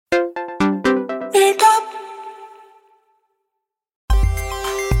Wake up.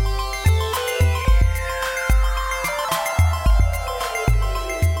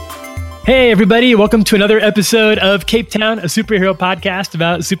 Hey everybody, welcome to another episode of Cape Town, a superhero podcast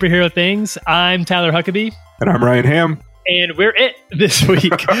about superhero things. I'm Tyler Huckabee. And I'm Ryan Ham. And we're it this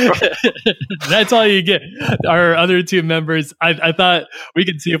week. That's all you get. Our other two members, I thought we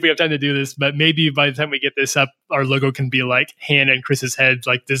could see if we have time to do this, but maybe by the time we get this up, our logo can be like Hannah and Chris's heads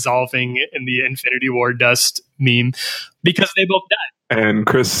like dissolving in the Infinity War dust meme because they both died. And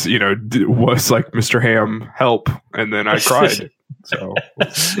Chris, was like, Mr. Ham, help. And then I cried. So,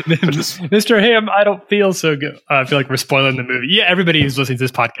 Mr. Ham, I don't feel so good. I feel like we're spoiling the movie. Yeah, everybody who's listening to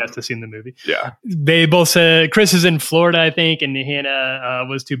this podcast has seen the movie. Yeah. They both said Chris is in Florida, I think, and Hannah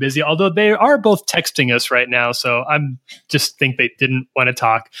was too busy. Although they are both texting us right now, so I'm just think they didn't want to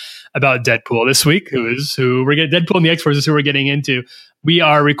talk about Deadpool this week. Who we're getting Deadpool and the X-Force is who we're getting into. We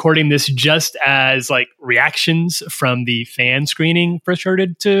are recording this just as like reactions from the fan screening first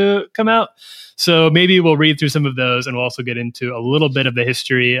started to come out. So maybe we'll read through some of those and we'll also get into a little bit of the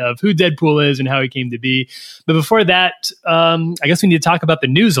history of who Deadpool is and how he came to be. But before that, I guess we need to talk about the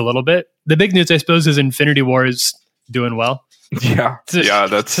news a little bit. The big news, I suppose, is Infinity War is doing well. Yeah,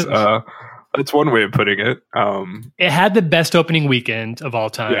 that's one way of putting it. It had the best opening weekend of all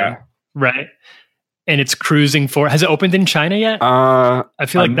time, right? And it's cruising for. Has it opened in China yet? I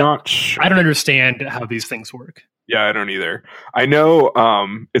feel like I'm not sure. I don't understand how these things work. Yeah, I don't either. I know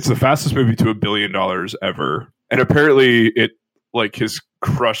it's the fastest movie to $1 billion ever, and apparently it has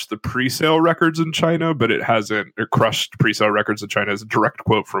crushed the pre-sale records in China, but it hasn't. Or crushed pre-sale records in China is a direct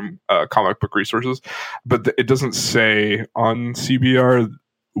quote from Comic Book Resources, but it doesn't say on CBR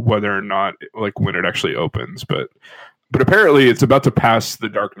whether or not when it actually opens. But apparently it's about to pass The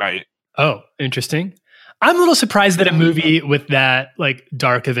Dark Knight. Oh, interesting. I'm a little surprised that a movie with that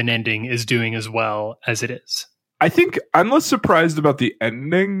dark of an ending is doing as well as it is. I think I'm less surprised about the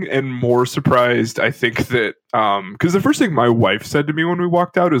ending and more surprised, I think, that because the first thing my wife said to me when we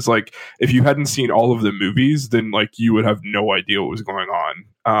walked out is if you hadn't seen all of the movies, then you would have no idea what was going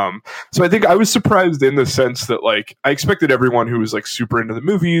on. So I think I was surprised in the sense that I expected everyone who was super into the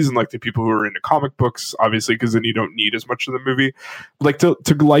movies and the people who are into comic books, obviously, because then you don't need as much of the movie,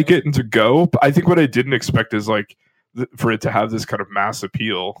 to like it and to go. But I think what I didn't expect is for it to have this kind of mass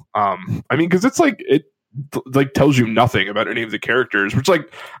appeal. Because it's it tells you nothing about any of the characters, which I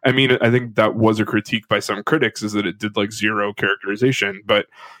think that was a critique by some critics, is that it did zero characterization, but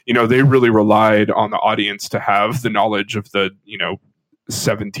they really relied on the audience to have the knowledge of the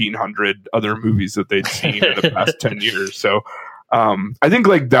 1,700 other movies that they'd seen in the past 10 years. So I think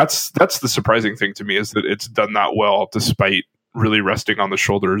that's the surprising thing to me, is that it's done that well despite really resting on the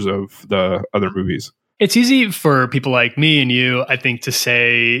shoulders of the other movies. It's easy for people like me and you, I think, to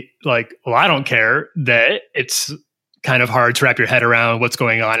say, well, I don't care, that it's kind of hard to wrap your head around what's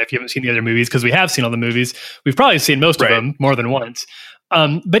going on if you haven't seen the other movies, because we have seen all the moviys. We've probably seen most of them more than once.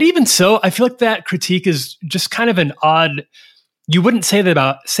 But even so, I feel like that critique is just kind of an odd. You wouldn't say that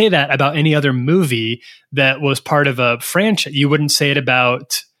about any other movie that was part of a franchise. You wouldn't say it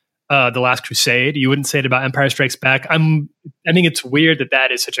about The Last Crusade. You wouldn't say it about Empire Strikes Back. I think it's weird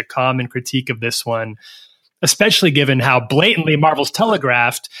that is such a common critique of this one, especially given how blatantly Marvel's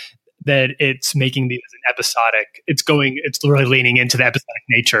telegraphed that it's making these an episodic. It's really leaning into the episodic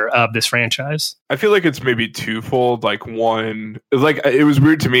nature of this franchise. I feel like it's maybe twofold. One, it was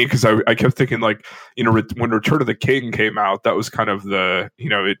weird to me because I kept thinking when Return of the King came out, that was kind of the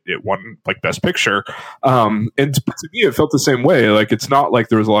it won Best Picture, and to me it felt the same way. It's not like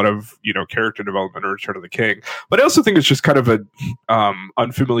there was a lot of character development in Return of the King, but I also think it's just kind of a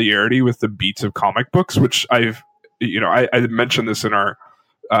unfamiliarity with the beats of comic books, which I mentioned this in our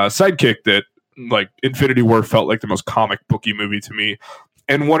sidekick, that Infinity War felt like the most comic booky movie to me.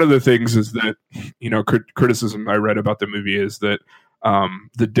 And one of the things is that criticism I read about the movie is that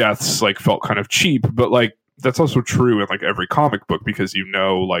the deaths felt kind of cheap, but that's also true in every comic book, because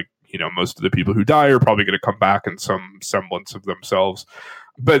most of the people who die are probably going to come back in some semblance of themselves.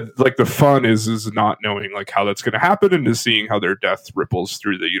 But the fun is not knowing how that's going to happen and is seeing how their death ripples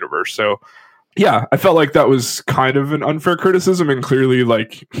through the universe. So yeah, I felt like that was kind of an unfair criticism, and clearly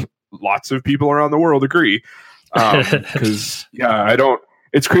lots of people around the world agree. Because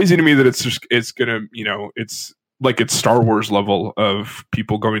it's crazy to me that it's gonna, it's it's Star Wars level of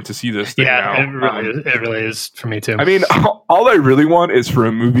people going to see this thing now. It really is for me too. All I really want is for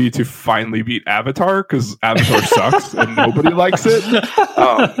a movie to finally beat Avatar, because Avatar sucks and nobody likes it.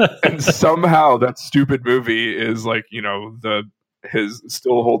 And somehow that stupid movie is the his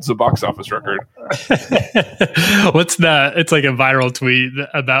still holds the box office record. What's that? It's like a viral tweet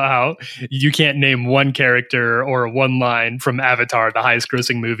about how you can't name one character or one line from Avatar, the highest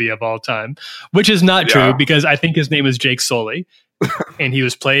grossing movie of all time, which is not true because I think his name is Jake Sully and he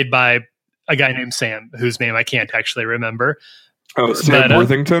was played by a guy named Sam, whose name I can't actually remember. Oh, Sam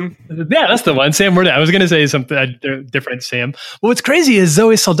Worthington? Yeah, that's the one. Sam Worthington. I was going to say something different, Sam. Well, what's crazy is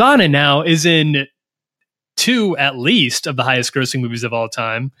Zoe Saldana now is in 2 at least of the highest grossing movies of all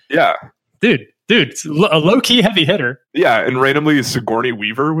time. Yeah. Dude, it's a low-key heavy hitter. Yeah, and randomly Sigourney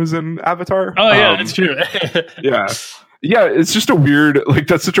Weaver was in Avatar. Oh, yeah, that's true. Yeah. Yeah, it's just a weird, like,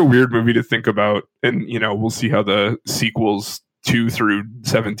 that's such a weird movie to think about. And, you know, we'll see how the sequels 2 through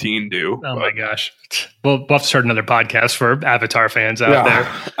 17 do. Oh, my gosh. We'll have to start another podcast for Avatar fans out there.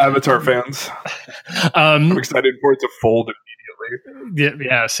 Avatar fans. I'm excited for it to fold immediately.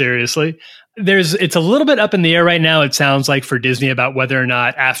 Yeah, seriously. It's a little bit up in the air right now, it sounds like, for Disney about whether or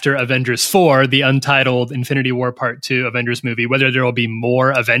not after Avengers 4, the untitled Infinity War Part 2 Avengers movie, whether there will be more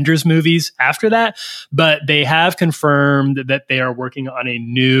Avengers movies after that. But they have confirmed that they are working on a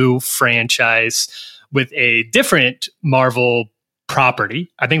new franchise with a different Marvel property.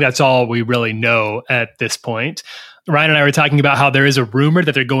 I think that's all we really know at this point. Ryan and I were talking about how there is a rumor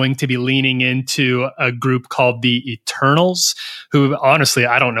that they're going to be leaning into a group called the Eternals, who honestly,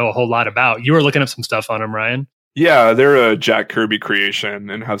 I don't know a whole lot about. You were looking up some stuff on them, Ryan. Yeah, they're a Jack Kirby creation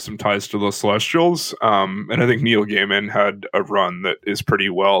and have some ties to the Celestials. And I think Neil Gaiman had a run that is pretty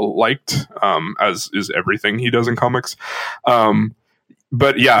well liked, as is everything he does in comics.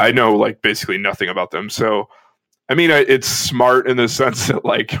 But yeah, I know like basically nothing about them. So I mean, it's smart in the sense that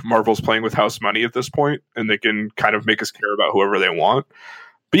like Marvel's playing with house money at this point, and they can kind of make us care about whoever they want.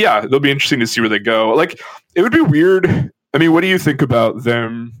 But yeah, it'll be interesting to see where they go. Like, it would be weird. I mean, what do you think about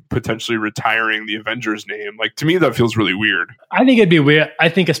them potentially retiring the Avengers name? Like, to me, that feels really weird. I think it'd be weird. I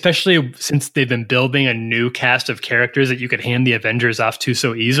think especially since they've been building a new cast of characters that you could hand the Avengers off to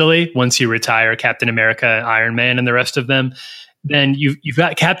so easily once you retire Captain America, Iron Man, and the rest of them. Then you've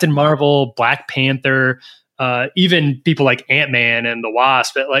got Captain Marvel, Black Panther, even people like Ant-Man and the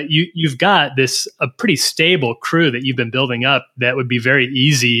Wasp. But like you've got a pretty stable crew that you've been building up that would be very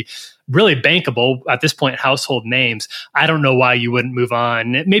easy, really bankable at this point, household names. I don't know why you wouldn't move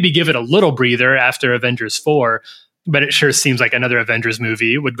on. Maybe give it a little breather after Avengers 4, but it sure seems like another Avengers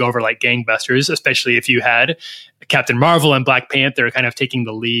movie would go over like gangbusters, especially if you had Captain Marvel and Black Panther kind of taking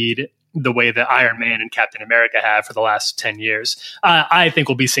the lead the way that Iron Man and Captain America have for the last 10 years. I think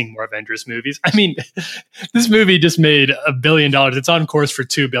we'll be seeing more Avengers movies. I mean, this movie just made $1 billion. It's on course for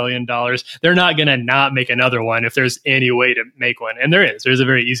 $2 billion. They're not going to not make another one if there's any way to make one. And there's a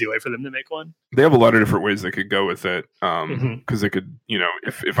very easy way for them to make one. They have a lot of different ways they could go with it. Because they could, you know,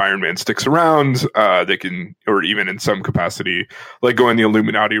 if Iron Man sticks around, they can, or even in some capacity, like going the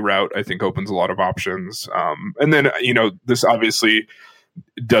Illuminati route, I think opens a lot of options. And then, you know, this obviously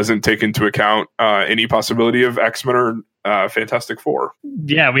doesn't take into account any possibility of X-Men or Fantastic Four.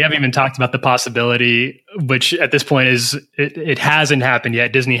 Yeah, we haven't even talked about the possibility, which at this point is it hasn't happened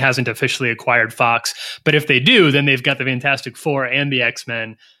yet. Disney hasn't officially acquired Fox, but if they do, then they've got the Fantastic Four and the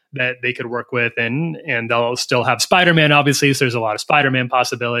X-Men that they could work with, and they'll still have Spider-Man, obviously, so there's a lot of Spider-Man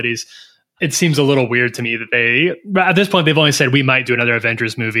possibilities. It seems a little weird to me that at this point, they've only said we might do another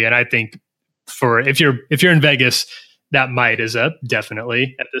Avengers movie, and I think if you're in Vegas, that might is up,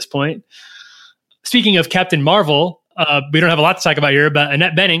 definitely, at this point. Speaking of Captain Marvel, we don't have a lot to talk about here, but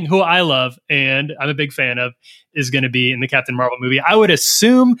Annette Bening, who I love and I'm a big fan of, is going to be in the Captain Marvel movie. I would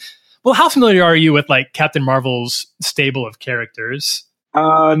assume, well, how familiar are you with like Captain Marvel's stable of characters?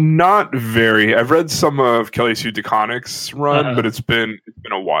 Not very. I've read some of Kelly Sue DeConnick's run, but it's been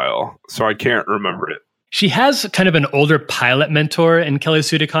a while, so I can't remember it. She has kind of an older pilot mentor in Kelly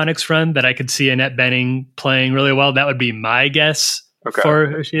Sue DeConnick's run that I could see Annette Bening playing really well. That would be my guess for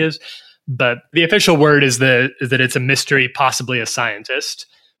who she is. But the official word is that it's a mystery, possibly a scientist.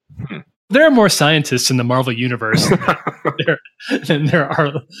 There are more scientists in the Marvel universe than there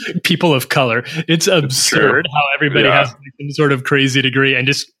are people of color. It's absurd how everybody has some sort of crazy degree, and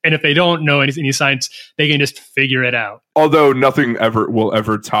if they don't know any science, they can just figure it out. Although nothing will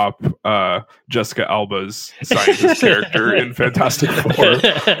ever top Jessica Alba's scientist character in Fantastic Four,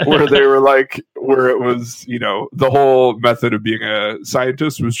 where it was, you know, the whole method of being a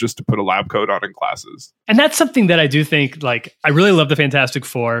scientist was just to put a lab coat on in classes. And that's something that I do think, like, I really love the Fantastic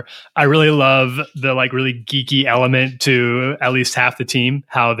Four. I really love the like really geeky element to at least half the team,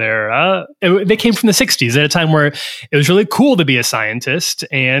 how they came from the 60s at a time where it was really cool to be a scientist,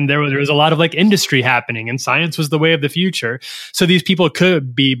 and there was a lot of like industry happening, and science was the way of the future. future. So these people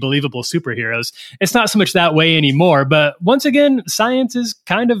could be believable superheroes. It's not so much that way anymore. But once again, science is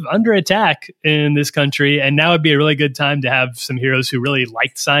kind of under attack in this country. And now would be a really good time to have some heroes who really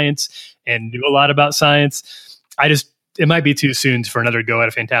liked science and knew a lot about science. It might be too soon for another go at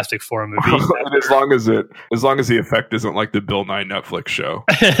a Fantastic Four movie. And as long as the effect isn't like the Bill Nye Netflix show,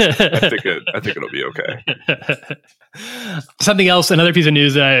 I think it'll be okay. Something else, another piece of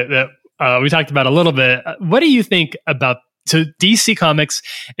news that we talked about a little bit. What do you think about? So DC Comics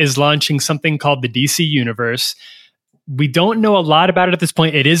is launching something called the DC Universe. We don't know a lot about it at this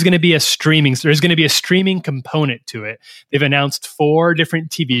point. It is going to be there's going to be a streaming component to it. They've announced 4 different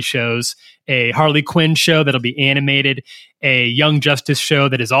TV shows, a Harley Quinn show that'll be animated, a Young Justice show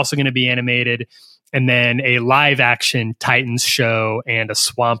that is also going to be animated, and then a live action Titans show and a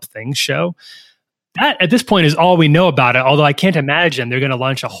Swamp Thing show. That at this point is all we know about it. Although I can't imagine they're going to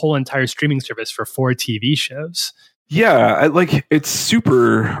launch a whole entire streaming service for 4 TV shows. Yeah. It's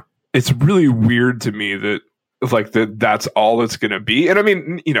really weird to me that that's all it's going to be. And I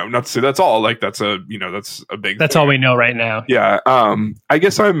mean, not to say that's all, that's a big that's thing. all we know right now. Yeah. I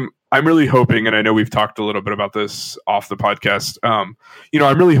guess I'm really hoping, and I know we've talked a little bit about this off the podcast. I'm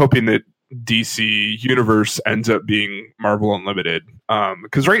really hoping that DC Universe ends up being Marvel Unlimited.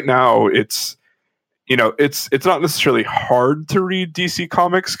 Because right now it's not necessarily hard to read DC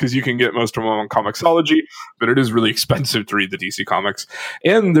Comics because you can get most of them on Comixology, but it is really expensive to read the DC Comics.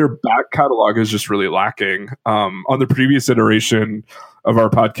 And their back catalog is just really lacking. On the previous iteration of our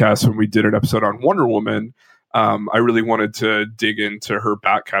podcast, when we did an episode on Wonder Woman, I really wanted to dig into her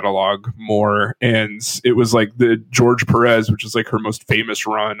back catalog more. And it was like the George Perez, which is like her most famous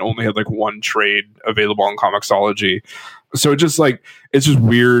run, only had like 1 trade available on Comixology. So it's just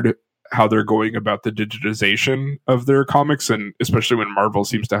weird how they're going about the digitization of their comics, and especially when Marvel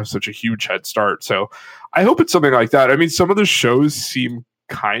seems to have such a huge head start. So I hope it's something like that. I mean, some of the shows seem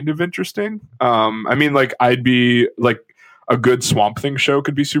kind of interesting. I'd be like, a good Swamp Thing show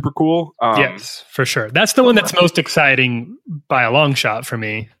could be super cool. Yes, for sure. That's the one that's most exciting by a long shot for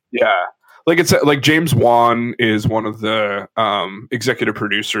me. Yeah. It's like James Wan is one of the executive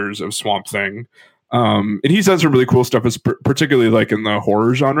producers of Swamp Thing. And he's done some really cool stuff, particularly like in the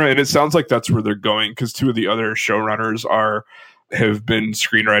horror genre. And it sounds like that's where they're going, because 2 of the other showrunners have been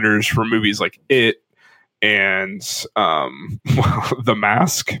screenwriters for movies like It and The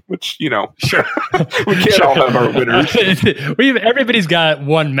Mask, which, sure. We can't all have our winners. Everybody's got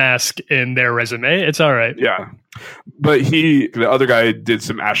one Mask in their resume. It's all right. Yeah. But the other guy did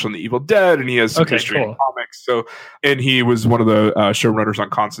some Ashland the Evil Dead, and he has some history in comics. So, and he was one of the showrunners on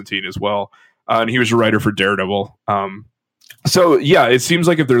Constantine as well. And he was a writer for Daredevil. So yeah, it seems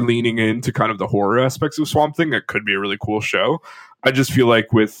like if they're leaning into kind of the horror aspects of Swamp Thing, it could be a really cool show. I just feel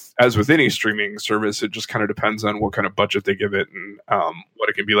like with any streaming service, it just kind of depends on what kind of budget they give it and what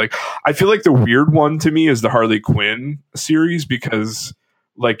it can be like. I feel like the weird one to me is the Harley Quinn series, because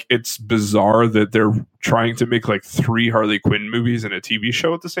like it's bizarre that they're trying to make like 3 Harley Quinn movies and a TV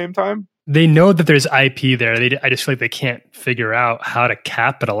show at the same time. They know that there's IP there. I just feel like they can't figure out how to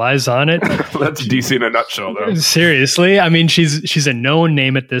capitalize on it. That's DC in a nutshell, though. Seriously. I mean, she's a known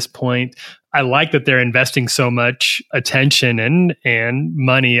name at this point. I like that they're investing so much attention and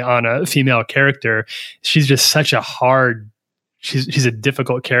money on a female character. She's just such she's a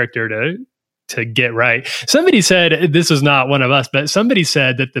difficult character to get right. Somebody said, this was not one of us, but somebody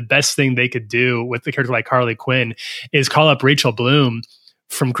said that the best thing they could do with the character like Harley Quinn is call up Rachel Bloom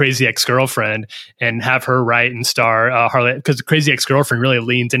from Crazy Ex-Girlfriend and have her write and star Harley, because Crazy Ex-Girlfriend really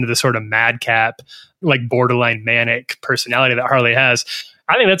leans into the sort of madcap, like borderline manic personality that Harley has.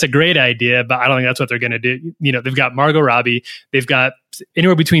 I think that's a great idea, but I don't think that's what they're going to do. They've got Margot Robbie. They've got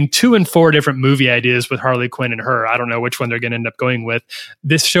anywhere between 2 and 4 different movie ideas with Harley Quinn and her. I don't know which one they're going to end up going with.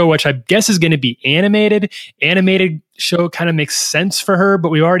 This show, which I guess is going to be animated show, kind of makes sense for her, but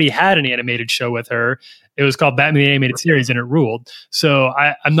we already had an animated show with her. It was called Batman the Animated Series, and it ruled. So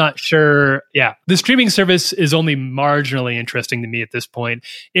I'm not sure. Yeah, the streaming service is only marginally interesting to me at this point.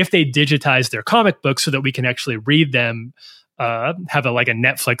 If they digitize their comic books so that we can actually read them, have a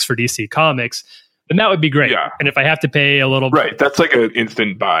Netflix for DC Comics, then that would be great. Yeah. And if I have to pay a little... Right, that's like an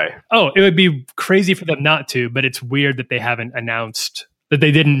instant buy. Oh, it would be crazy for them not to, but it's weird that they haven't announced, that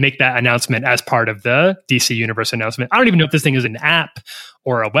they didn't make that announcement as part of the DC Universe announcement. I don't even know if this thing is an app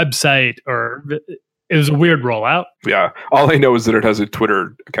or a website, or... It was a weird rollout. Yeah. All I know is that it has a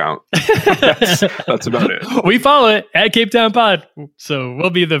Twitter account. That's about it. We follow it at Cape Town Pod. So we'll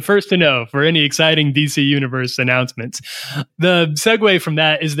be the first to know for any exciting DC Universe announcements. The segue from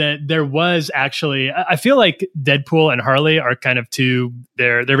that is that there was actually, I feel like Deadpool and Harley are kind of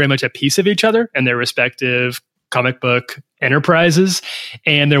they're very much a piece of each other and their respective comic book enterprises.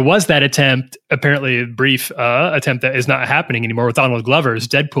 And there was that attempt, apparently a brief attempt that is not happening anymore, with Donald Glover's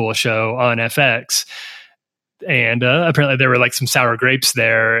Deadpool show on FX. And apparently there were like some sour grapes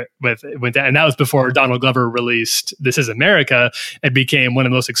there and that was before Donald Glover released This Is America. It became one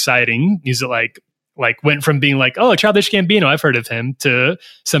of the most exciting music, like went from being like, oh, Childish Gambino, I've heard of him, to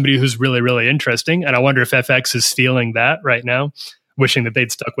somebody who's really, really interesting. And I wonder if FX is feeling that right now, wishing that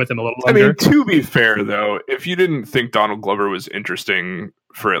they'd stuck with him a little longer. I mean, to be fair, though, if you didn't think Donald Glover was interesting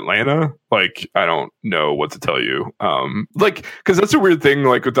for Atlanta, like, I don't know what to tell you. Like, because that's a weird thing,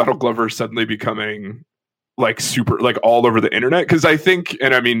 like with Donald Glover suddenly becoming like super, like all over the internet. Because I think,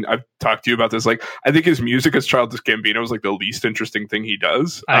 and I mean, I've talked to you about this, like, I think his music as Childish Gambino is like the least interesting thing he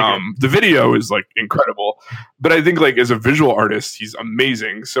does. The video is like incredible, but I think like as a visual artist, he's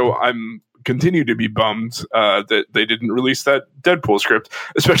amazing. So I'm continue to be bummed that they didn't release that Deadpool script,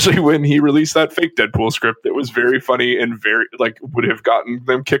 especially when he released that fake Deadpool script that was very funny and very like would have gotten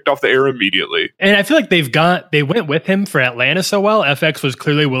them kicked off the air immediately. And I feel like they went with him for Atlanta so well. FX was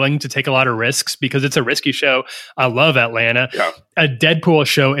clearly willing to take a lot of risks because it's a risky show. I love Atlanta. Yeah. A Deadpool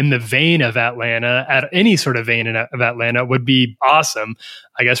show in the vein of Atlanta, at any sort of vein of Atlanta, would be awesome.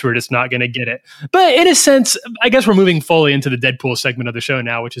 I guess we're just not going to get it. But in a sense, I guess we're moving fully into the Deadpool segment of the show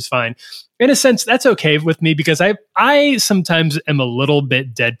now, which is fine. In a sense, that's okay with me because I sometimes am a little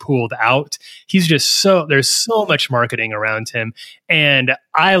bit Deadpooled out. He's just there's so much marketing around him. And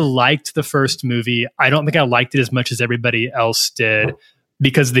I liked the first movie. I don't think I liked it as much as everybody else did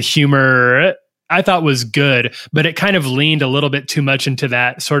because the humor I thought was good, but it kind of leaned a little bit too much into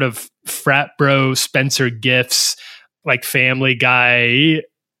that sort of frat bro Spencer Gifts, like Family Guy,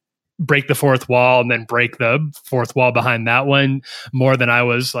 break the fourth wall and then break the fourth wall behind that one, more than I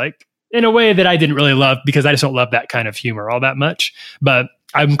was like, in a way that I didn't really love because I just don't love that kind of humor all that much. But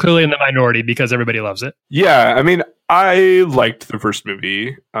I'm clearly in the minority because everybody loves it. Yeah, I mean, I liked the first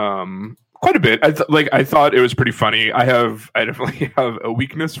movie quite a bit. I thought it was pretty funny. I definitely have a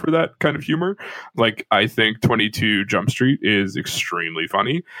weakness for that kind of humor. Like, I think 22 Jump Street is extremely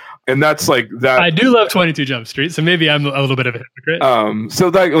funny, and that's like that. I do love 22 Jump Street, so maybe I'm a little bit of a hypocrite.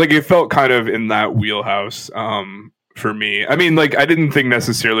 So that, like, it felt kind of in that wheelhouse for me. I mean, like, I didn't think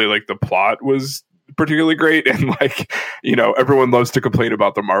necessarily like the plot was particularly great, and like, you know, everyone loves to complain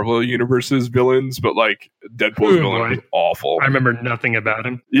about the Marvel Universe's villains, but like Deadpool's villain was awful. I remember nothing about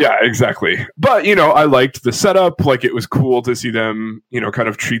him. Yeah, exactly. But, you know, I liked the setup. Like, it was cool to see them, you know, kind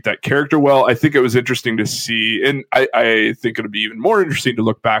of treat that character well. I think it was interesting to see, and I think it'll be even more interesting to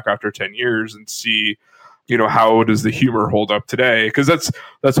look back after 10 years and see, you know, how does the humor hold up today? Because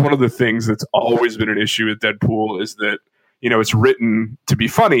that's one of the things that's always been an issue with Deadpool, is that, you know, it's written to be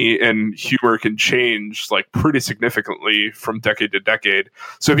funny, and humor can change like pretty significantly from decade to decade.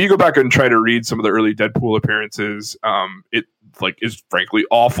 So if you go back and try to read some of the early Deadpool appearances, it like is frankly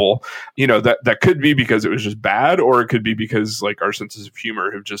awful. You know, that could be because it was just bad, or it could be because like our senses of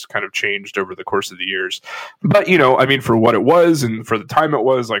humor have just kind of changed over the course of the years. But, you know, I mean, for what it was and for the time it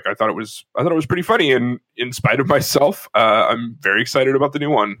was, like, I thought it was pretty funny. And in spite of myself, I'm very excited about the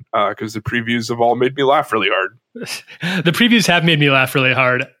new one because the previews have all made me laugh really hard. The previews have made me laugh really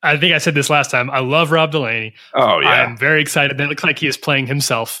hard. I think I said this last time. I love Rob Delaney. Oh, yeah. I'm very excited. That looks like he is playing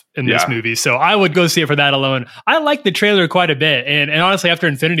himself in this movie. So I would go see it for that alone. I like the trailer quite a bit. And honestly, after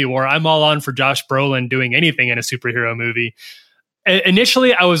Infinity War, I'm all on for Josh Brolin doing anything in a superhero movie.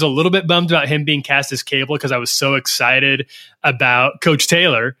 Initially, I was a little bit bummed about him being cast as Cable because I was so excited about Coach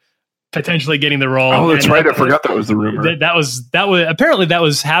Taylor potentially getting the role. Oh, that's right. I forgot that was the rumor. That was apparently that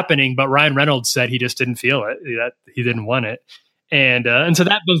was happening, but Ryan Reynolds said he just didn't feel it. That he didn't want it, and so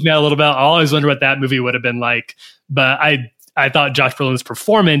that bums me out a little bit. I always wonder what that movie would have been like. But I thought Josh Brolin's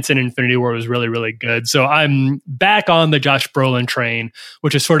performance in Infinity War was really, really good. So I'm back on the Josh Brolin train,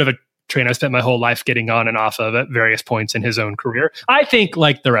 which is sort of a train I spent my whole life getting on and off of at various points in his own career. I think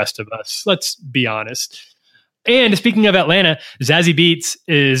like the rest of us. Let's be honest. And speaking of Atlanta, Zazie Beetz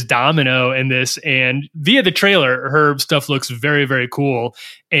is Domino in this, and via the trailer, her stuff looks very, very cool.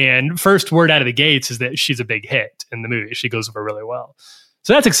 And first word out of the gates is that she's a big hit in the movie. She goes over really well.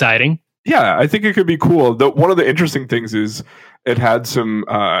 So that's exciting. Yeah, I think it could be cool. One of the interesting things is it had some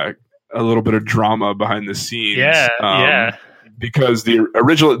a little bit of drama behind the scenes. Yeah. Because the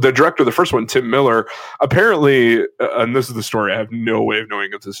director of the first one, Tim Miller, apparently, and this is the story, I have no way of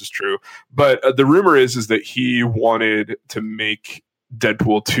knowing if this is true, but the rumor is that he wanted to make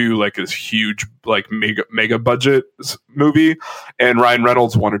Deadpool 2 like this huge, like mega budget movie, and Ryan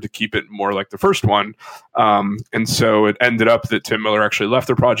Reynolds wanted to keep it more like the first one. And so it ended up that Tim Miller actually left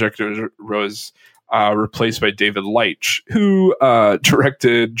the project and was replaced by David Leitch, who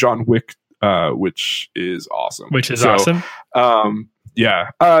directed John Wick which is awesome. Awesome.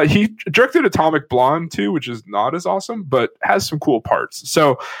 He directed Atomic Blonde too, which is not as awesome, but has some cool parts.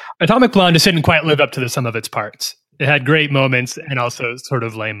 So Atomic Blonde just didn't quite live up to the sum of its parts. It had great moments and also sort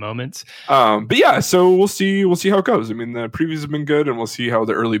of lame moments. But yeah, so we'll see how it goes. I mean, the previews have been good, and we'll see how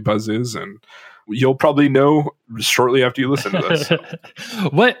the early buzz is, and you'll probably know shortly after you listen to this.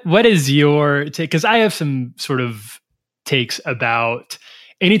 What is your take? Because I have some sort of takes about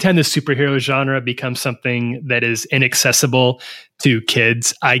anytime the superhero genre becomes something that is inaccessible to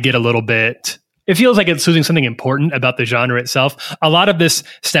kids, I get a little bit. It feels like it's losing something important about the genre itself. A lot of this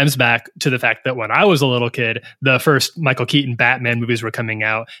stems back to the fact that when I was a little kid, the first Michael Keaton Batman movies were coming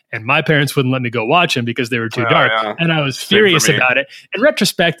out, and my parents wouldn't let me go watch them because they were too dark. Yeah. And I was furious about it. In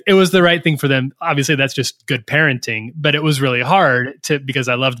retrospect, it was the right thing for them. Obviously, that's just good parenting, but it was really hard because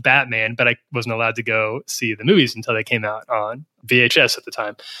I loved Batman, but I wasn't allowed to go see the movies until they came out on VHS at the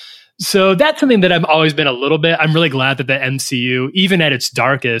time. So that's something that I've always been a little bit. I'm really glad that the MCU, even at its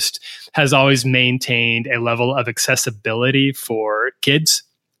darkest, has always maintained a level of accessibility for kids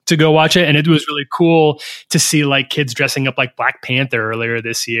to go watch it. And it was really cool to see like kids dressing up like Black Panther earlier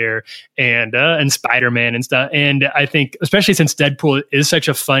this year and Spider-Man and stuff. And I think, especially since Deadpool is such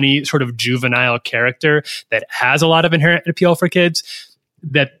a funny sort of juvenile character that has a lot of inherent appeal for kids,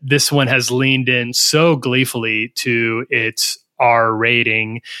 that this one has leaned in so gleefully to its R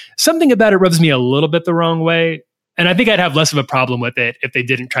rating. Something about it rubs me a little bit the wrong way. And I think I'd have less of a problem with it if they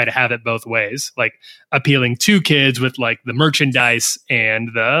didn't try to have it both ways, like appealing to kids with like the merchandise and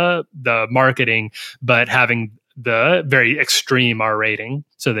the marketing, but having the very extreme R rating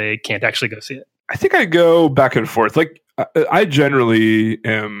so they can't actually go see it. I think I go back and forth. Like I generally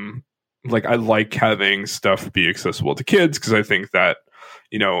am like, I like having stuff be accessible to kids because I think that,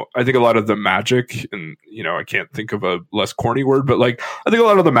 I think a lot of the magic, and, I can't think of a less corny word, but like, I think a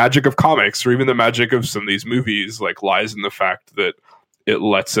lot of the magic of comics or even the magic of some of these movies, like lies in the fact that it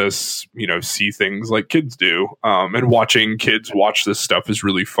lets us, see things like kids do. And watching kids watch this stuff is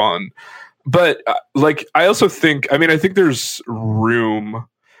really fun. But I also think, I think there's room,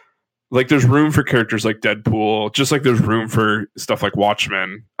 there's room for characters like Deadpool, just like there's room for stuff like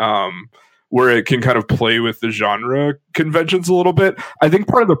Watchmen, where it can kind of play with the genre conventions a little bit. I think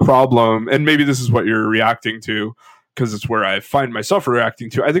part of the problem, and maybe this is what you're reacting to, because it's where I find myself reacting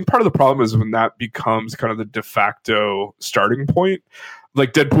to, I think part of the problem is when that becomes kind of the de facto starting point.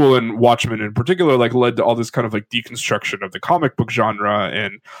 Like Deadpool and Watchmen in particular, led to all this kind of deconstruction of the comic book genre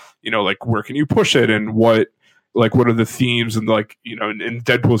and, where can you push it and what are the themes and in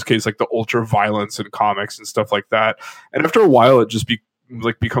Deadpool's case, the ultra violence in comics and stuff like that. And after a while, it just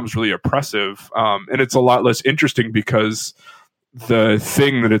becomes really oppressive, and it's a lot less interesting because the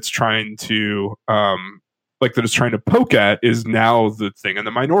thing that it's trying to that it's trying to poke at is now the thing in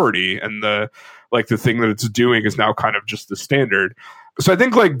the minority, and the thing that it's doing is now kind of just the standard. So I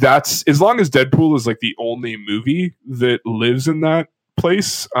think that's, as long as Deadpool is the only movie that lives in that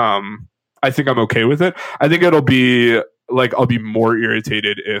place, I think I'm okay with it. I think it'll be I'll be more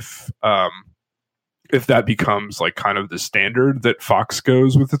irritated if that becomes kind of the standard that Fox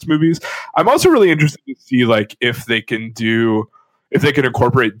goes with its movies. I'm also really interested to see if they can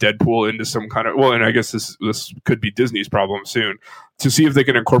incorporate Deadpool into some kind of, well, and I guess this could be Disney's problem soon, to see if they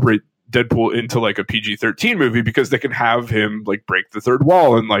can incorporate Deadpool into a PG-13 movie, because they can have him break the third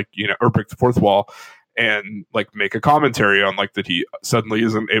wall and or break the fourth wall and make a commentary on that he suddenly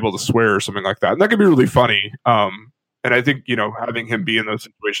isn't able to swear or something like that. And that could be really funny. And I think, having him be in those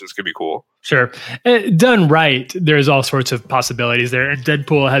situations could be cool. Sure. Done right, there's all sorts of possibilities there.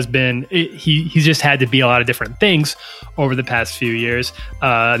 Deadpool has been, he's just had to be a lot of different things over the past few years.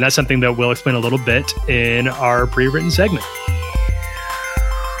 And that's something that we'll explain a little bit in our pre-written segment.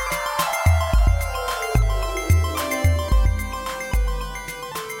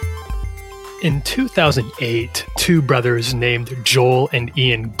 In 2008, two brothers named Joel and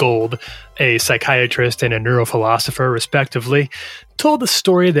Ian Gold, a psychiatrist and a neurophilosopher respectively, told a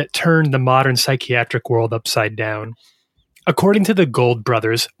story that turned the modern psychiatric world upside down. According to the Gold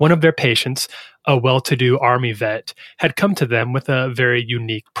brothers, one of their patients, a well-to-do Army vet, had come to them with a very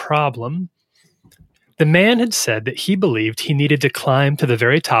unique problem. The man had said that he believed he needed to climb to the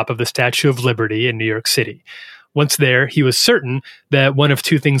very top of the Statue of Liberty in New York City. Once there, he was certain that one of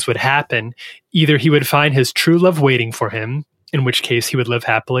two things would happen. Either he would find his true love waiting for him, in which case he would live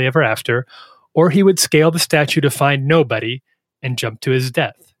happily ever after, or he would scale the statue to find nobody and jump to his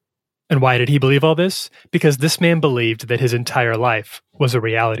death. And why did he believe all this? Because this man believed that his entire life was a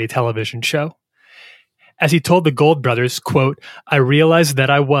reality television show. As he told the Gold brothers, quote, "I realized that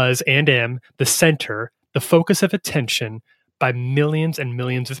I was and am the center, the focus of attention by millions and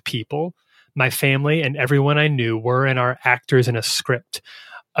millions of people. My family and everyone I knew were and are actors in a script,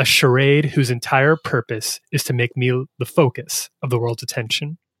 a charade whose entire purpose is to make me the focus of the world's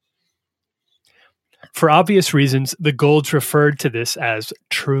attention. For obvious reasons, the Goulds referred to this as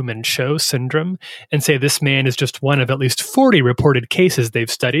Truman Show syndrome and say this man is just one of at least 40 reported cases they've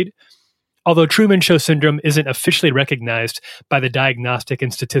studied. Although Truman Show syndrome isn't officially recognized by the Diagnostic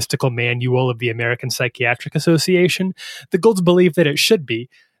and Statistical Manual of the American Psychiatric Association, the Goulds believe that it should be.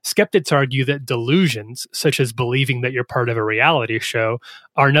 Skeptics argue that delusions, such as believing that you're part of a reality show,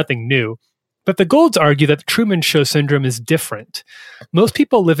 are nothing new. But the Goulds argue that the Truman Show syndrome is different. Most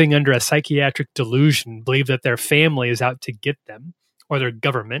people living under a psychiatric delusion believe that their family is out to get them, or their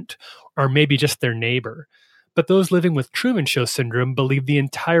government, or maybe just their neighbor. But those living with Truman Show syndrome believe the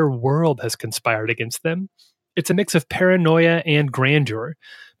entire world has conspired against them. It's a mix of paranoia and grandeur,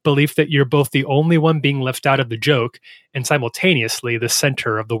 belief that you're both the only one being left out of the joke and simultaneously the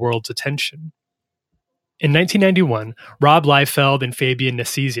center of the world's attention. In 1991, Rob Liefeld and Fabian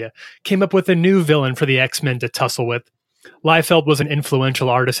Nicieza came up with a new villain for the X-Men to tussle with. Liefeld was an influential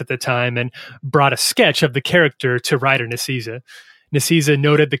artist at the time and brought a sketch of the character to writer Nicieza. Nicieza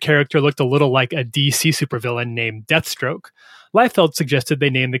noted the character looked a little like a DC supervillain named Deathstroke. Liefeld suggested they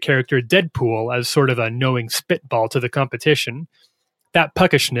name the character Deadpool as sort of a knowing spitball to the competition. That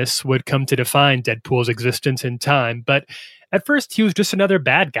puckishness would come to define Deadpool's existence in time, but at first he was just another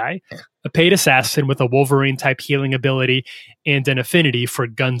bad guy, a paid assassin with a Wolverine-type healing ability and an affinity for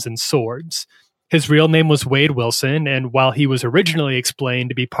guns and swords. His real name was Wade Wilson, and while he was originally explained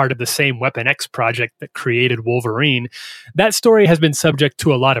to be part of the same Weapon X project that created Wolverine, that story has been subject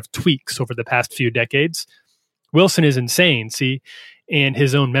to a lot of tweaks over the past few decades. Wilson is insane, see, and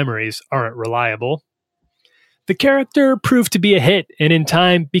his own memories aren't reliable. The character proved to be a hit, and in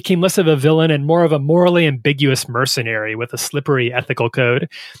time became less of a villain and more of a morally ambiguous mercenary with a slippery ethical code.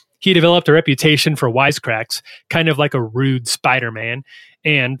 He developed a reputation for wisecracks, kind of like a rude Spider-Man,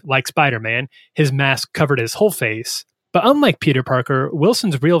 and, like Spider-Man, his mask covered his whole face. But unlike Peter Parker,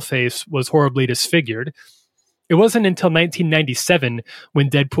 Wilson's real face was horribly disfigured. It wasn't until 1997, when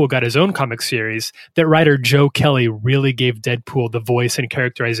Deadpool got his own comic series, that writer Joe Kelly really gave Deadpool the voice and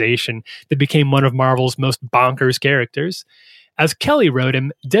characterization that became one of Marvel's most bonkers characters. As Kelly wrote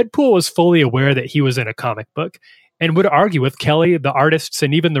him, Deadpool was fully aware that he was in a comic book, and would argue with Kelly, the artists,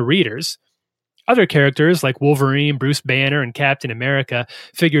 and even the readers. Other characters like Wolverine, Bruce Banner, and Captain America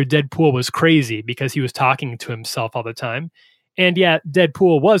figured Deadpool was crazy because he was talking to himself all the time. And yet,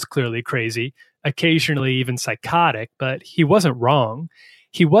 Deadpool was clearly crazy, occasionally even psychotic, but he wasn't wrong.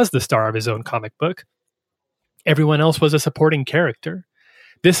 He was the star of his own comic book. Everyone else was a supporting character.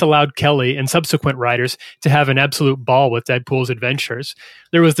 This allowed Kelly and subsequent writers to have an absolute ball with Deadpool's adventures.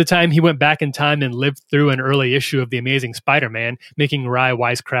 There was the time he went back in time and lived through an early issue of The Amazing Spider-Man, making wry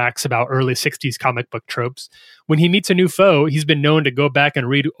wisecracks about early 60s comic book tropes. When he meets a new foe, he's been known to go back and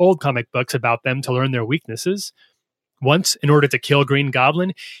read old comic books about them to learn their weaknesses. Once, in order to kill Green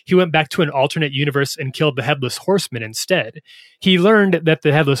Goblin, he went back to an alternate universe and killed the Headless Horseman instead. He learned that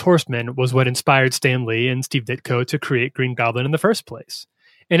the Headless Horseman was what inspired Stan Lee and Steve Ditko to create Green Goblin in the first place.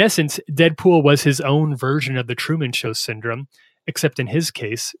 In essence, Deadpool was his own version of the Truman Show syndrome, except in his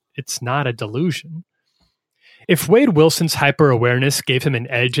case, it's not a delusion. If Wade Wilson's hyper-awareness gave him an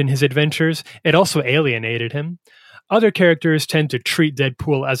edge in his adventures, it also alienated him. Other characters tend to treat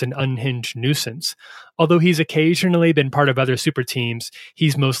Deadpool as an unhinged nuisance. Although he's occasionally been part of other super teams,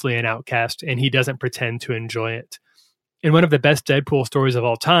 he's mostly an outcast, and he doesn't pretend to enjoy it. In one of the best Deadpool stories of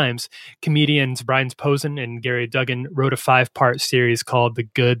all times, comedians Brian Posehn and Gary Duggan wrote a 5-part series called The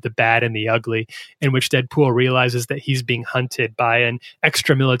Good, the Bad, and the Ugly, in which Deadpool realizes that he's being hunted by an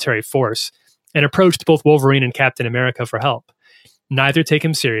extra-military force and approached both Wolverine and Captain America for help. Neither take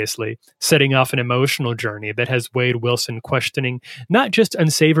him seriously, setting off an emotional journey that has Wade Wilson questioning not just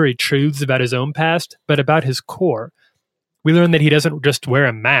unsavory truths about his own past, but about his core. We learn that he doesn't just wear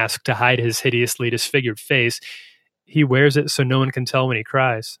a mask to hide his hideously disfigured face. He wears it so no one can tell when he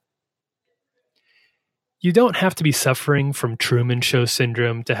cries. You don't have to be suffering from Truman Show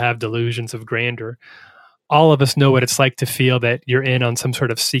syndrome to have delusions of grandeur. All of us know what it's like to feel that you're in on some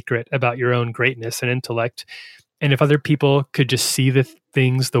sort of secret about your own greatness and intellect. And if other people could just see the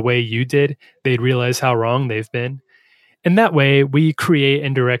things the way you did, they'd realize how wrong they've been. And that way, we create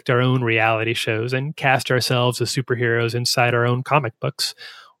and direct our own reality shows and cast ourselves as superheroes inside our own comic books,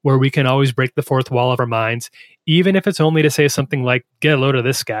 where we can always break the fourth wall of our minds, even if it's only to say something like, "Get a load of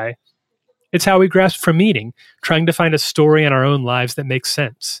this guy." It's how we grasp from meeting, trying to find a story in our own lives that makes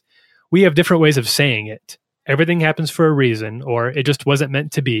sense. We have different ways of saying it. Everything happens for a reason, or it just wasn't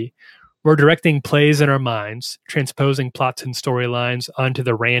meant to be. We're directing plays in our minds, transposing plots and storylines onto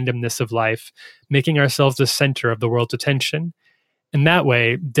the randomness of life, making ourselves the center of the world's attention. In that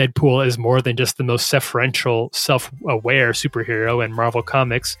way, Deadpool is more than just the most self-referential, self-aware superhero in Marvel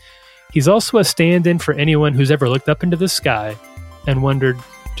Comics. He's also a stand-in for anyone who's ever looked up into the sky and wondered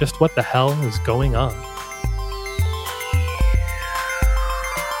just what the hell is going on.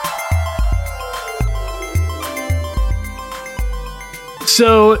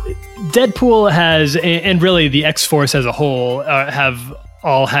 So Deadpool has, and really the X-Force as a whole, have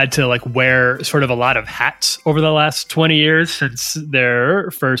all had to like wear sort of a lot of hats over the last 20 years since their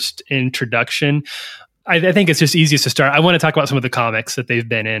first introduction. I think it's just easiest to start. I want to talk about some of the comics that they've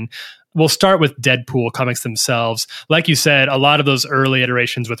been in. We'll start with Deadpool comics themselves. Like you said, a lot of those early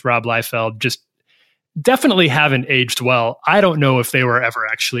iterations with Rob Liefeld just definitely haven't aged well. I don't know if they were ever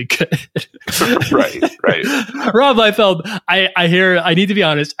actually good. Right. Rob Liefeld, I need to be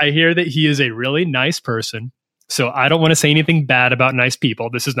honest, I hear that he is a really nice person. So I don't want to say anything bad about nice people.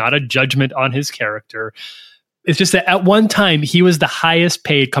 This is not a judgment on his character. It's just that at one time, he was the highest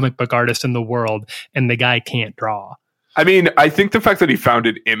paid comic book artist in the world, and the guy can't draw. I mean, I think the fact that he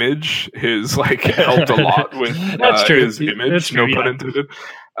founded Image helped a lot with his image, That's true, pun intended.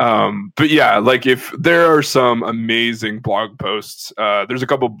 But yeah, like if there are some amazing blog posts, there's a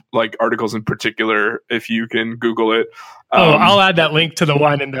couple like articles in particular, if you can Google it. I'll add that link to the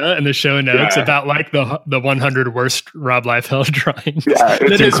one in the show notes about like the 100 worst Rob Liefeld drawings. Yeah,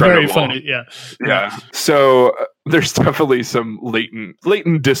 that is very funny. Yeah. So there's definitely some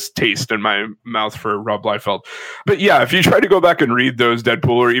latent distaste in my mouth for Rob Liefeld. But yeah, if you try to go back and read those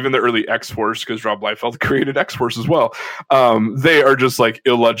Deadpool or even the early X-Force, because Rob Liefeld created X-Force as well, they are just like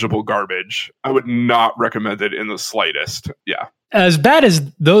illegible garbage. I would not recommend it in the slightest. Yeah. As bad as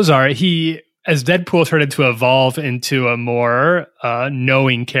those are, as Deadpool started to evolve into a more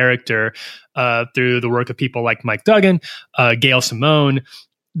knowing character through the work of people like Mike Duggan, Gail Simone,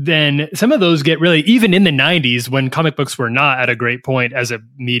 then some of those get really, even in the 90s when comic books were not at a great point as a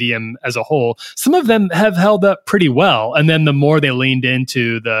medium as a whole, some of them have held up pretty well. And then the more they leaned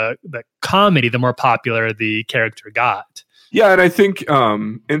into the comedy, the more popular the character got. Yeah, and I think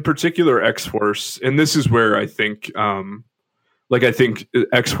in particular X-Force, and this is where I think I think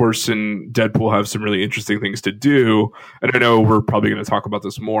X-Force and Deadpool have some really interesting things to do. And I know we're probably going to talk about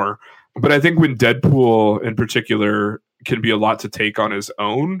this more. But I think when Deadpool in particular can be a lot to take on his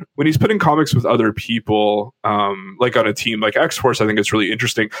own, when he's putting comics with other people, like on a team like X-Force, I think it's really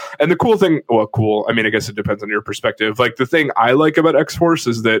interesting. And the cool thing, I mean, I guess it depends on your perspective. Like the thing I like about X-Force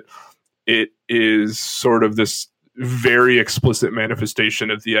is that it is sort of this very explicit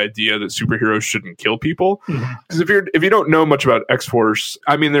manifestation of the idea that superheroes shouldn't kill people. Because if you don't know much about X-Force,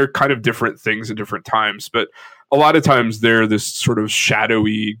 I mean, they're kind of different things at different times, but a lot of times they're this sort of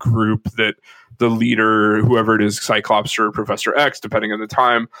shadowy group that the leader, whoever it is, Cyclops or Professor X, depending on the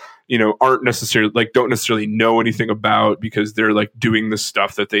time, don't necessarily know anything about, because they're like doing the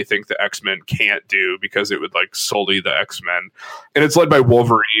stuff that they think the X-Men can't do because it would like sully the X-Men. And it's led by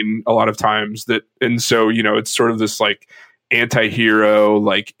Wolverine a lot of times and so, it's sort of this like anti-hero,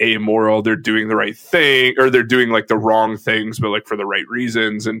 like amoral, they're doing the right thing, or they're doing like the wrong things, but like for the right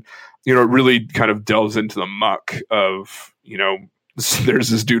reasons. And, it really kind of delves into the muck of, there's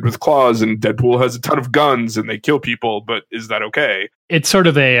this dude with claws and Deadpool has a ton of guns and they kill people, but is that okay? It's sort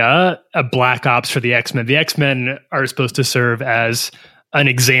of a black ops for the X-Men. The X-Men are supposed to serve as an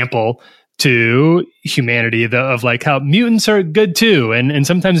example to humanity of like how mutants are good too, and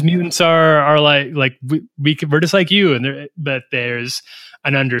sometimes mutants are like we're just like you, but there's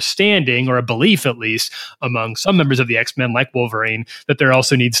an understanding, or a belief at least, among some members of the X-Men, like Wolverine, that there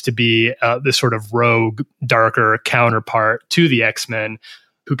also needs to be this sort of rogue, darker counterpart to the X-Men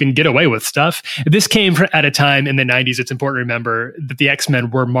who can get away with stuff. This came at a time in the 90s. It's important to remember that the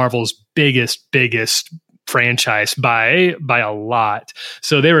X-Men were Marvel's biggest franchise by a lot.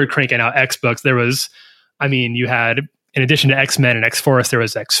 So they were cranking out X-Books. You had, in addition to X-Men and X-Force, there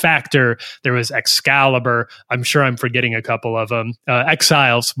was X-Factor, there was Excalibur. I'm sure I'm forgetting a couple of them.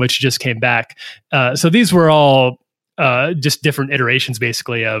 Exiles, which just came back. So these were all just different iterations,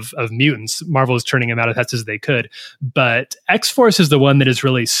 basically, of mutants. Marvel is turning them out as fast as they could. But X-Force is the one that is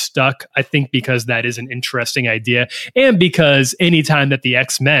really stuck, I think, because that is an interesting idea. And because anytime that the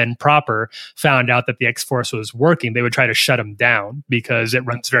X-Men proper found out that the X-Force was working, they would try to shut them down, because it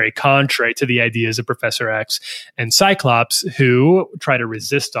runs very contrary to the ideas of Professor X and Cyclops, who try to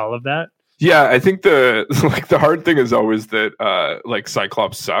resist all of that. Yeah, I think the hard thing is always that like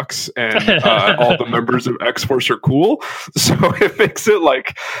Cyclops sucks and all the members of X-Force are cool. So it makes it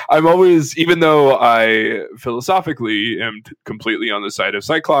like I'm always, even though I philosophically am completely on the side of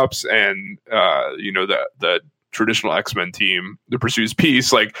Cyclops and the traditional X-Men team that pursues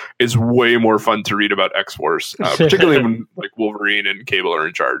peace, like is way more fun to read about X-Force, particularly when like Wolverine and Cable are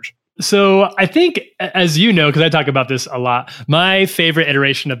in charge. So I think, as you know, because I talk about this a lot, my favorite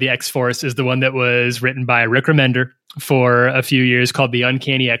iteration of the X-Force is the one that was written by Rick Remender for a few years, called the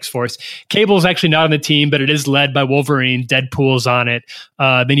Uncanny X-Force. Cable's actually not on the team, but it is led by Wolverine. Deadpool's on it.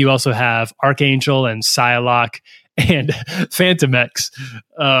 Then you also have Archangel and Psylocke and Phantom X,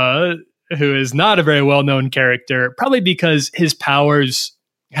 who is not a very well-known character, probably because his powers,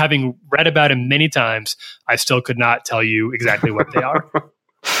 having read about him many times, I still could not tell you exactly what they are.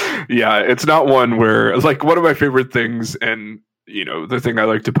 Yeah, it's not one where, like, one of my favorite things, and the thing I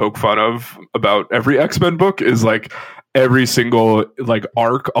like to poke fun of about every X-Men book is like every single like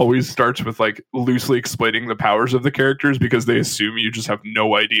arc always starts with like loosely explaining the powers of the characters because they assume you just have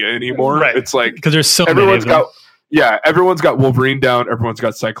no idea anymore. Right. It's like because there's so many of them. Everyone's got Wolverine down. Everyone's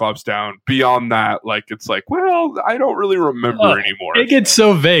got Cyclops down. Beyond that, like, it's like, well, I don't really remember anymore. It gets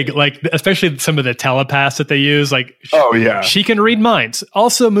so vague, like, especially some of the telepaths that they use. Like, she can read minds,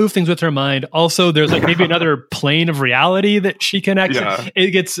 also move things with her mind. Also, there's like maybe another plane of reality that she can access. Yeah.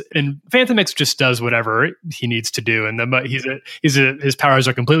 It gets, and Phantom X just does whatever he needs to do. And his powers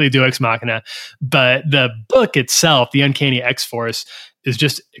are completely Deus Ex Machina. But the book itself, the Uncanny X-Force, is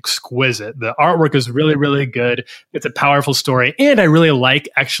just exquisite. The artwork is really, really good. It's a powerful story. And I really like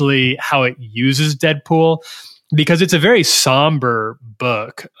actually how it uses Deadpool, because it's a very somber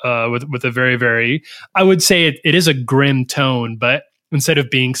book with a very, very, I would say it is a grim tone, but instead of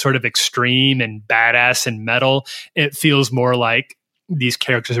being sort of extreme and badass and metal, it feels more like these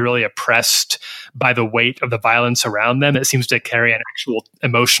characters are really oppressed by the weight of the violence around them. It seems to carry an actual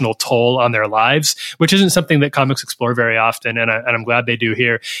emotional toll on their lives, which isn't something that comics explore very often. And I'm glad they do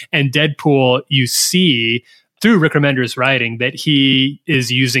here. And Deadpool, you see through Rick Remender's writing that he is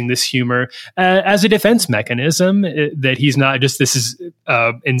using this humor as a defense mechanism, that he's not just this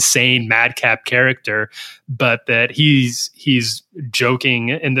insane madcap character, but that he's joking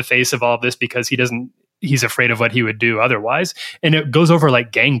in the face of all of this because he's afraid of what he would do otherwise. And it goes over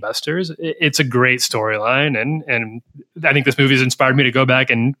like gangbusters. It's a great storyline. And I think this movie has inspired me to go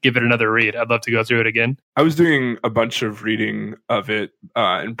back and give it another read. I'd love to go through it again. I was doing a bunch of reading of it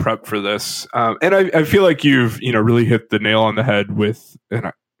in prep for this. And I feel like you've, really hit the nail on the head with,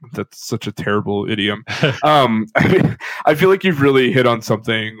 that's such a terrible idiom. I feel like you've really hit on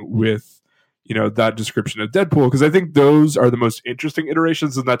something with, that description of Deadpool, because I think those are the most interesting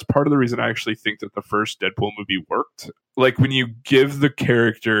iterations, and that's part of the reason I actually think that the first Deadpool movie worked. Like, when you give the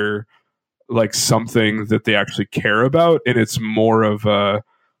character like something that they actually care about, and it's more of a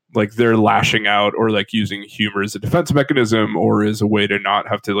like they're lashing out or like using humor as a defense mechanism or as a way to not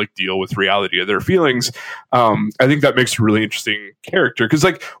have to like deal with reality of their feelings. I think that makes a really interesting character, because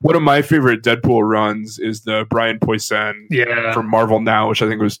like one of my favorite Deadpool runs is the Brian Posehn from Marvel Now, which I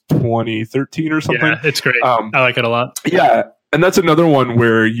think was 2013 or something. Yeah, it's great. I like it a lot. Yeah, and that's another one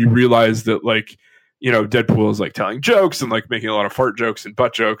where you realize that like Deadpool is like telling jokes and like making a lot of fart jokes and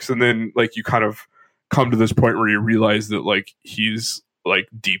butt jokes, and then like you kind of come to this point where you realize that like he's like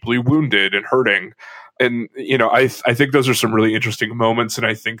deeply wounded and hurting. And I think those are some really interesting moments, and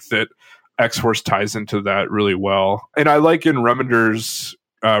I think that X-Force ties into that really well. And I like in Remender's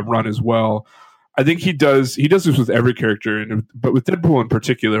run as well, I think he does this with every character, but with Deadpool in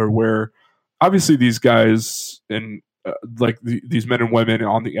particular, where obviously these guys and these men and women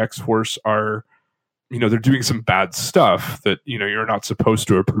on the X-Force are, they're doing some bad stuff that you're not supposed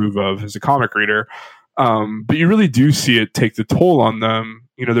to approve of as a comic reader. But you really do see it take the toll on them.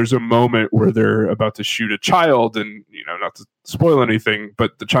 There's a moment where they're about to shoot a child, and, not to spoil anything,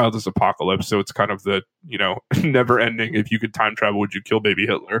 but the child is Apocalypse. So it's kind of the, never ending, if you could time travel, would you kill baby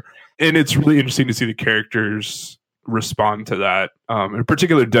Hitler? And it's really interesting to see the characters respond to that. In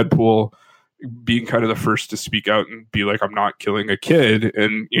particular, Deadpool being kind of the first to speak out and be like, I'm not killing a kid.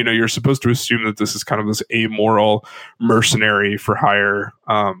 And, you're supposed to assume that this is kind of this amoral mercenary for hire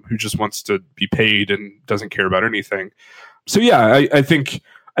who just wants to be paid and doesn't care about anything. So, yeah, I think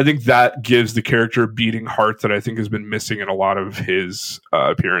that gives the character a beating heart that I think has been missing in a lot of his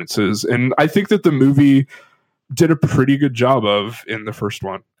appearances. And I think that the movie did a pretty good job of in the first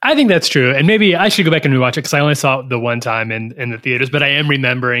one. I think that's true. And maybe I should go back and rewatch it, because I only saw it the one time in the theaters, but I am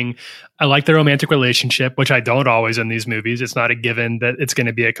remembering I like the romantic relationship, which I don't always in these movies. It's not a given that it's going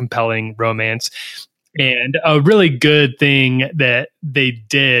to be a compelling romance. And a really good thing that they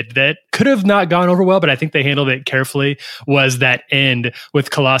did that could have not gone over well, but I think they handled it carefully, was that end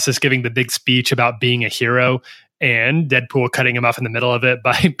with Colossus giving the big speech about being a hero and Deadpool cutting him off in the middle of it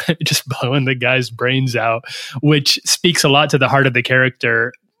by just blowing the guy's brains out, which speaks a lot to the heart of the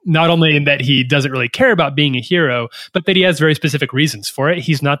character. Not only in that he doesn't really care about being a hero, but that he has very specific reasons for it.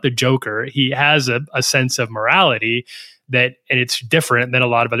 He's not the Joker. He has a sense of morality and it's different than a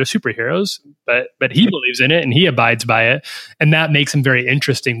lot of other superheroes, but he believes in it and he abides by it. And that makes him very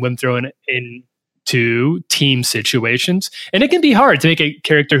interesting when thrown into team situations. And it can be hard to make a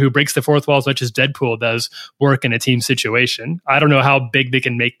character who breaks the fourth wall as much as Deadpool does work in a team situation. I don't know how big they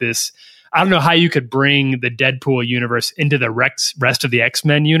can make this. I don't know how you could bring the Deadpool universe into the rest of the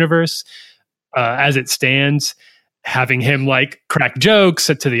X-Men universe as it stands, having him like crack jokes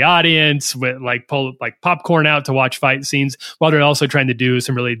to the audience with like pull like popcorn out to watch fight scenes while they're also trying to do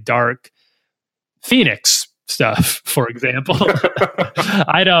some really dark Phoenix stuff, for example.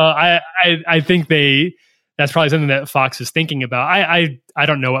 I think that's probably something that Fox is thinking about. I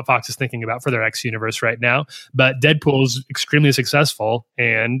don't know what Fox is thinking about for their X universe right now, but Deadpool's extremely successful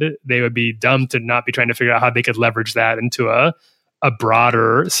and they would be dumb to not be trying to figure out how they could leverage that into a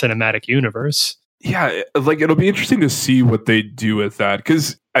broader cinematic universe. Yeah, like it'll be interesting to see what they do with that,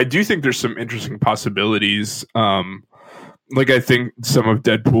 because I do think there's some interesting possibilities. Like I think some of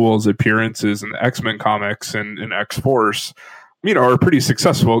Deadpool's appearances in the X-Men comics and in X-Force, are pretty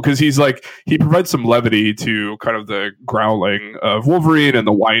successful because he provides some levity to kind of the growling of Wolverine and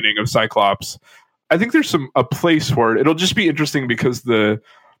the whining of Cyclops. I think there's a place for it. It'll just be interesting because the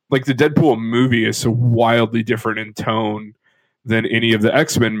Deadpool movie is so wildly different in tone than any of the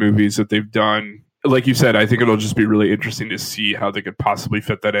X-Men movies that they've done. Like you said, I think it'll just be really interesting to see how they could possibly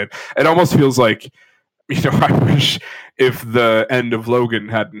fit that in. It almost feels like, I wish if the end of Logan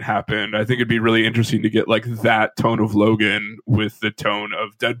hadn't happened, I think it'd be really interesting to get like that tone of Logan with the tone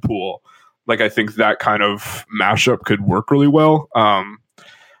of Deadpool. Like, I think that kind of mashup could work really well.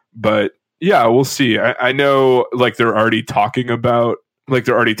 But yeah, we'll see. I know like they're already talking about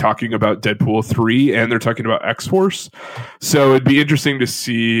Deadpool 3 and they're talking about X-Force. So it'd be interesting to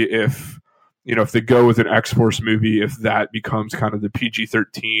see if they go with an X-Force movie, if that becomes kind of the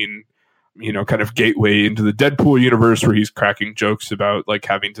PG-13, kind of gateway into the Deadpool universe where he's cracking jokes about like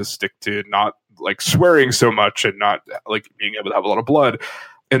having to stick to not like swearing so much and not like being able to have a lot of blood.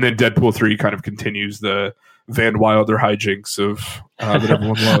 And then Deadpool 3 kind of continues the Van Wilder hijinks of that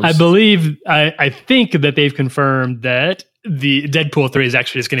everyone loves. I think that they've confirmed that the Deadpool 3 is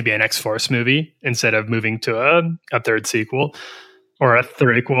actually just going to be an X-Force movie instead of moving to a third sequel or a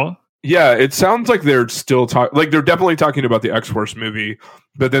threequel. Yeah, it sounds like they're still talking. Like they're definitely talking about the X-Force movie,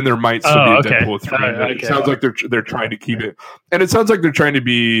 but then there might still be a Deadpool 3. It sounds like they're trying to keep it, and it sounds like they're trying to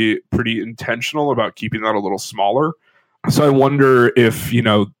be pretty intentional about keeping that a little smaller. So I wonder if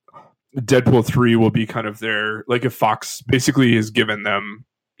Deadpool 3 will be kind of their, like if Fox basically has given them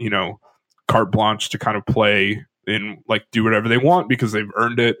carte blanche to kind of play and like do whatever they want because they've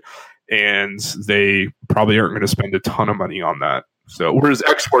earned it, and they probably aren't going to spend a ton of money on that. So, whereas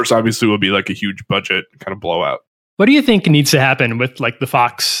X-Force obviously will be like a huge budget kind of blowout. What do you think needs to happen with like the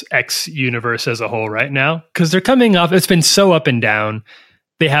Fox X universe as a whole right now? Because they're coming off, it's been so up and down.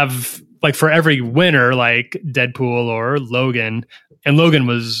 They have like for every winner, like Deadpool or Logan, and Logan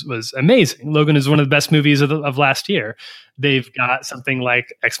was amazing. Logan is one of the best movies of last year. They've got something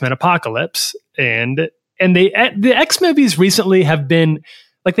like X-Men Apocalypse, and the X movies recently have been.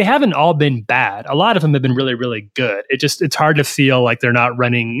 Like they haven't all been bad. A lot of them have been really, really good. It's hard to feel like they're not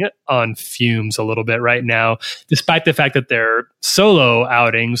running on fumes a little bit right now, despite the fact that their solo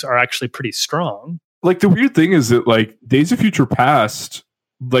outings are actually pretty strong. Like the weird thing is that like Days of Future Past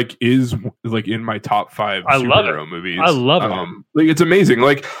like is like in my top 5 superhero movies. I love it. Like it's amazing.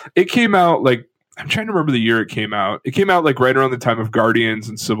 Like it came out like I'm trying to remember the year it came out. It came out like right around the time of Guardians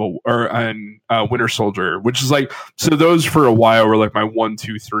and Winter Soldier, which is like, so those for a while were like my 1,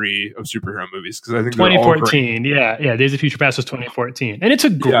 2, 3 of superhero movies. Cause I think 2014. Yeah. Days of Future Past was 2014 and it's a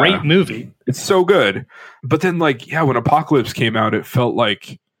great movie. It's so good. But then like, when Apocalypse came out, it felt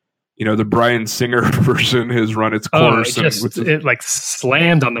like, the Bryan Singer version has run its course. It like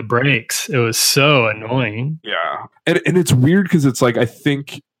slammed on the brakes. It was so annoying. Yeah. And it's weird because it's like, I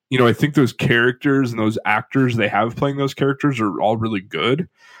think those characters and those actors they have playing those characters are all really good.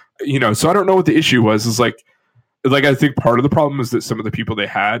 So I don't know what the issue was. Is like I think part of the problem is that some of the people they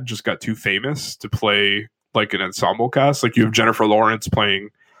had just got too famous to play like an ensemble cast. Like you have Jennifer Lawrence playing,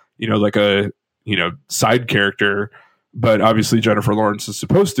 like a side character, but obviously Jennifer Lawrence is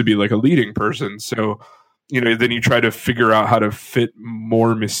supposed to be like a leading person. So then you try to figure out how to fit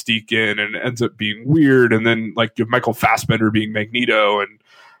more Mystique in, and it ends up being weird. And then like you have Michael Fassbender being Magneto,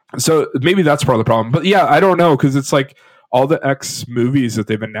 and so maybe that's part of the problem. But yeah, I don't know, because it's like all the X movies that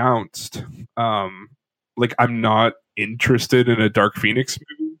they've announced. Like I'm not interested in a Dark Phoenix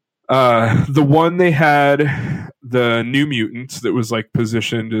movie. The one they had, the New Mutants, that was like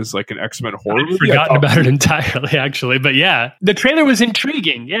positioned as like an X-Men horror movie. I'd forgotten about it entirely, actually. But yeah, the trailer was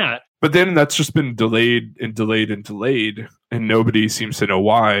intriguing. Yeah. But then that's just been delayed, and nobody seems to know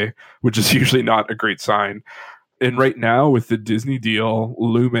why, which is usually not a great sign. And right now, with the Disney deal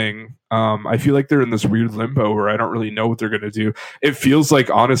looming, I feel like they're in this weird limbo where I don't really know what they're going to do. It feels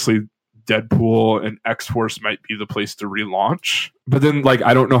like, honestly, Deadpool and X-Force might be the place to relaunch. But then, like,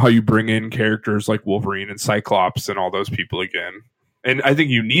 I don't know how you bring in characters like Wolverine and Cyclops and all those people again. And I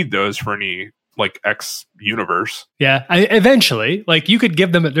think you need those for any like X universe. Yeah, eventually, like you could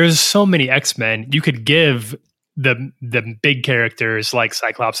give them. There's so many X-Men. You could give the big characters like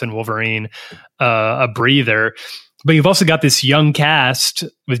Cyclops and Wolverine a breather. But you've also got this young cast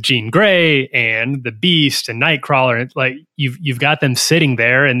with Jean Grey and the Beast and Nightcrawler. Like you've got them sitting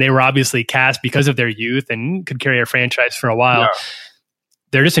there, and they were obviously cast because of their youth and could carry a franchise for a while. Yeah.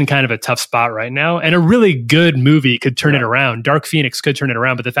 They're just in kind of a tough spot right now. And a really good movie could turn it around. Dark Phoenix could turn it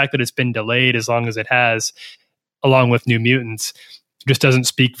around, but the fact that it's been delayed as long as it has, along with New Mutants, just doesn't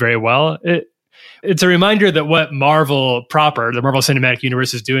speak very well. It's a reminder that what Marvel proper, the Marvel Cinematic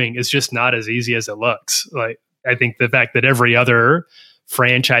Universe, is doing is just not as easy as it looks. Like, I think the fact that every other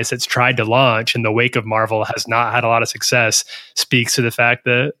franchise that's tried to launch in the wake of Marvel has not had a lot of success speaks to the fact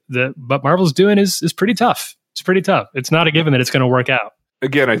that what Marvel's doing is pretty tough. It's pretty tough. It's not a given that it's going to work out.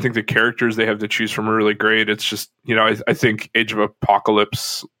 Again, I think the characters they have to choose from are really great. It's just, I think Age of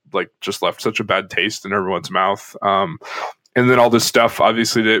Apocalypse like just left such a bad taste in everyone's mouth. And then all this stuff,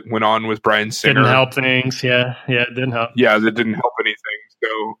 obviously, that went on with Bryan Singer. Didn't help things. Yeah, it didn't help. Yeah, that didn't help anything.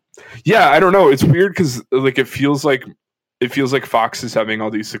 So, yeah, I don't know. It's weird because like it feels like Fox is having all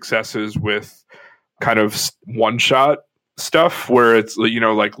these successes with kind of one-shot stuff where it's,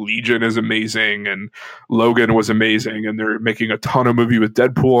 like Legion is amazing and Logan was amazing, and they're making a ton of movie with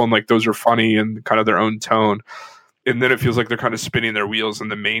Deadpool, and like those are funny and kind of their own tone. And then it feels like they're kind of spinning their wheels in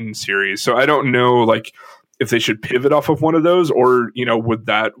the main series. So I don't know, like, if they should pivot off of one of those, or, would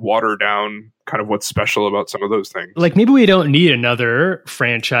that water down kind of what's special about some of those things? Like, maybe we don't need another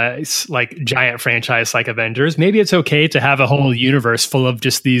franchise, like giant franchise like Avengers. Maybe it's okay to have a whole universe full of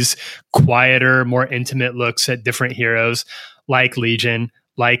just these quieter, more intimate looks at different heroes like Legion,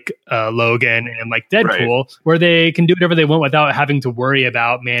 like Logan, and like Deadpool, right, where they can do whatever they want without having to worry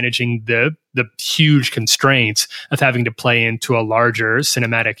about managing the huge constraints of having to play into a larger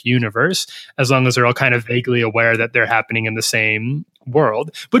cinematic universe, as long as they're all kind of vaguely aware that they're happening in the same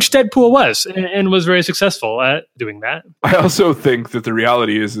world, which Deadpool was, and was very successful at doing that. I also think that the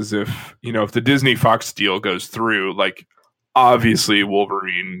reality is if the Disney Fox deal goes through, like, obviously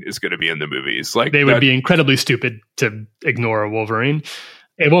Wolverine is going to be in the movies. Like, they would be incredibly stupid to ignore Wolverine.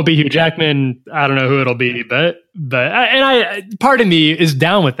 It won't be Hugh Jackman. I don't know who it'll be, but part of me is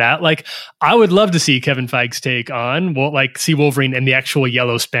down with that. Like, I would love to see Kevin Feige's take on, see Wolverine in the actual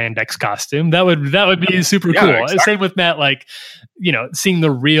yellow spandex costume. That would be super cool. Exactly. Same with Matt, like, seeing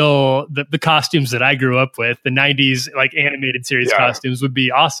the costumes that I grew up with, the 90s, like, animated series costumes would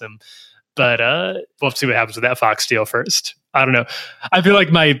be awesome. But we'll have to see what happens with that Fox deal first. I don't know. I feel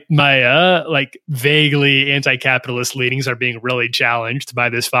like my like vaguely anti-capitalist leanings are being really challenged by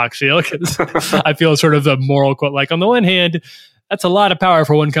this Fox deal, because I feel sort of a moral quote. Like, on the one hand, that's a lot of power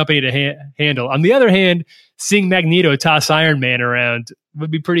for one company to handle. On the other hand, seeing Magneto toss Iron Man around would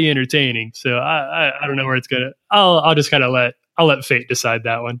be pretty entertaining. So I don't know where it's gonna. I'll just kind of let fate decide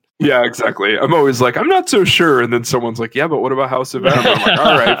that one. Yeah, exactly. I'm always like, I'm not so sure, and then someone's like, yeah, but what about House of M? I'm like,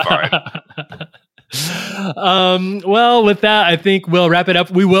 all right, fine. Well, with that, I think we'll wrap it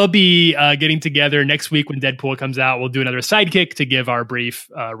up. We will be getting together next week when Deadpool comes out. We'll do another sidekick to give our brief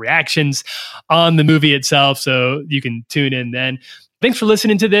reactions on the movie itself, so you can tune in then. Thanks for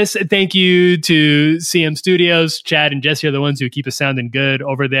listening to this. Thank you to CM Studios. Chad and Jesse are the ones who keep us sounding good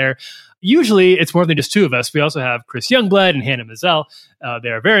over there. Usually it's more than just two of us. We also have Chris Youngblood and Hannah Mazel. They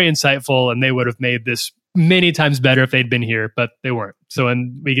are very insightful, and they would have made this many times better if they'd been here, but they weren't. So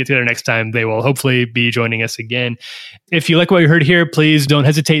when we get together next time, they will hopefully be joining us again. If you like what you heard here, please don't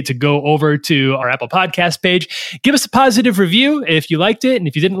hesitate to go over to our Apple Podcast page. Give us a positive review if you liked it, and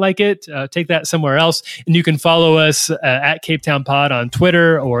if you didn't like it, take that somewhere else. And you can follow us at Cape Town Pod on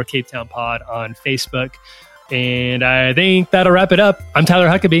Twitter or Cape Town Pod on Facebook. And I think that'll wrap it up. I'm Tyler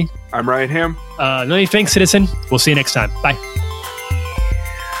Huckabee. I'm Ryan Ham. Thanks, citizen. We'll see you next time. Bye.